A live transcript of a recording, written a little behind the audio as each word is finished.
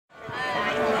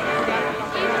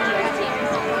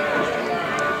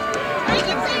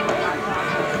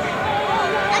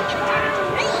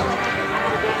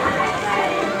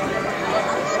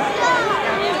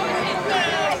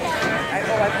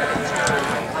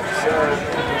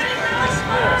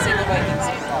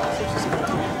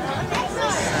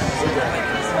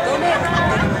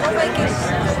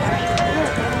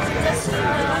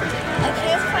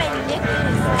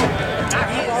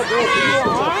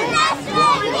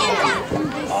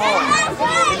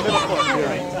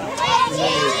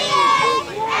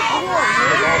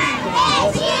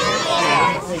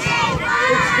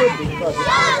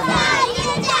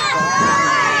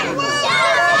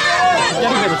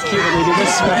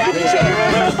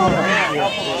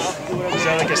Is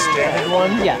that like a standard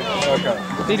one? Yeah. Okay.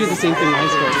 They do the same thing in high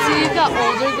school. So you got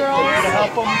older girls? To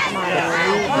help them?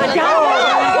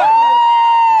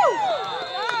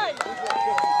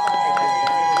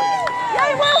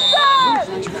 Yay,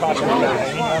 Wilson! Did you caution them about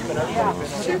hanging up and everything?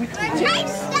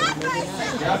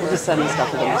 We're just sending stuff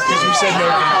to them. Because you said no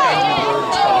angry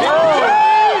words.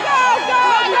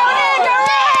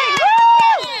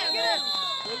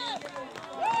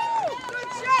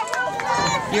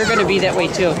 You're going to be that way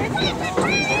too.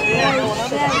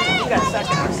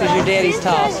 Because your daddy's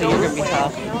tall, so you're going to be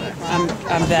tall. I'm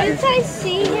betting. Did I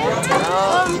see him?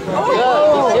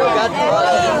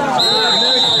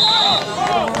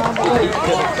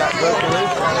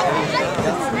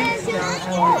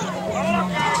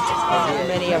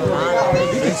 Many of them.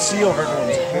 You can see over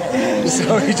them.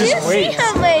 So you just wait. See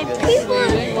how many people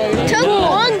took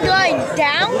one guy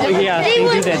down? Yeah, they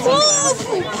do that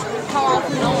sometimes.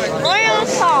 Right on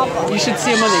top. You should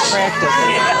see them when they practice.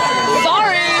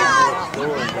 Sorry.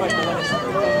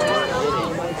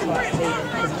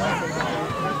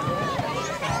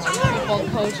 Football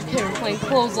coach came playing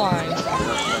clothesline.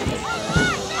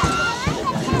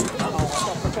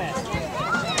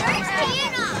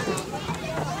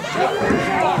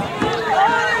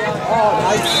 Oh,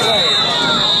 nice play.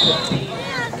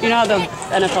 You know how the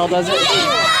NFL does it?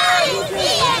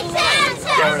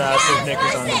 Cameron asked if Nick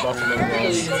was on the Buffalo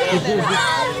Bills.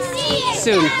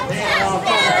 Soon.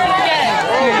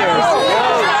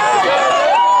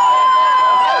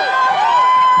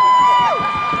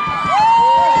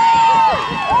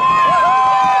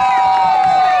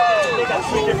 They got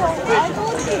 3 different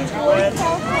divisions. Red,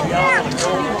 yellow, and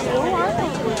gold.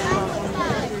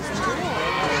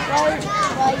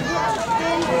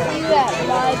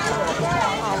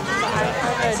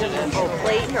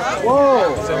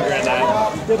 Whoa! It's in Grand Island.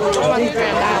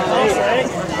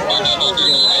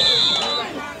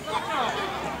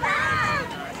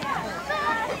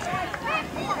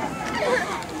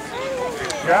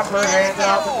 Jumper hands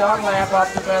out to Dunlap up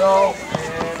the middle,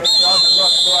 and it doesn't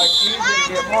look like he's going to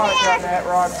get marked on that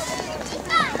run.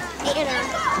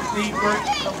 Deeper,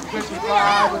 number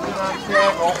 55 with an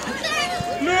untackle.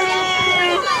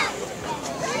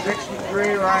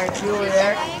 63, Ryan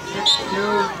Juliak. 62,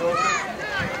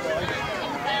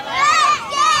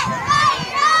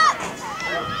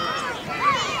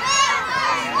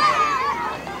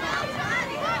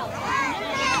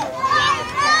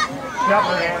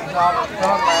 Jumper hands off to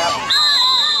Dunlap.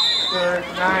 3rd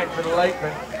and 9 for the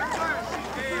Lakemen.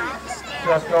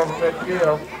 Just over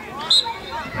midfield.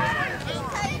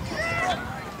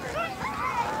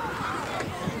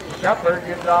 Shepard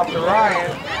gives off to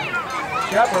Ryan.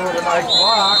 Shepard with a nice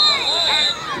block.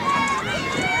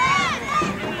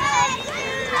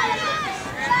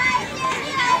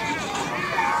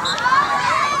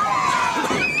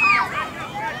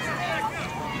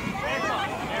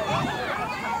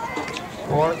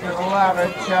 Fourth and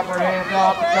 11. Shepard hands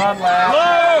off to Dunlap.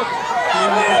 He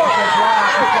gets the block.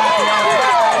 He's got the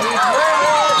outside. He's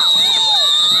ready.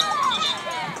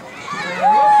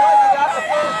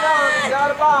 He's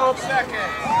out of bounds. Second.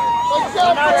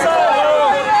 Run outside,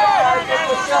 Lou.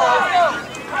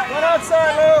 Run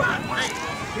outside, Lou.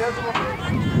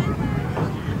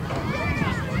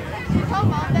 Come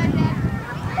on, Dad.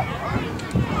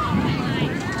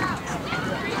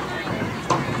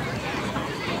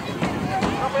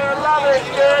 Number 11,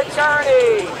 Jared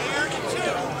Kearney.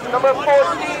 Number 14,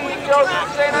 Joseph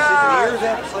St. Ange.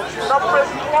 Number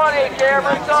 20,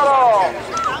 Cameron Tuttle.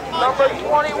 Number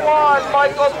 21,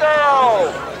 Michael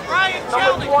Dale.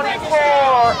 Number 24,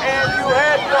 Andrew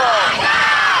Hedger.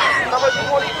 Number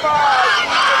 25,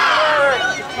 Ethan Merrick.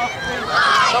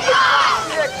 Number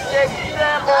 26, Jake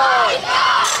Stamboy.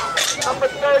 Number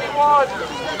 31,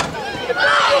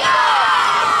 Nathaniel Fox.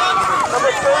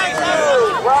 Number 32,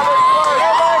 Robert Clark.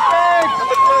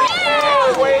 Number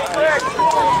 34, Wayne Rick.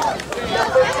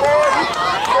 Number 40,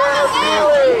 Sarah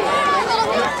Seeley.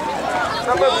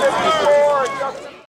 Number 54,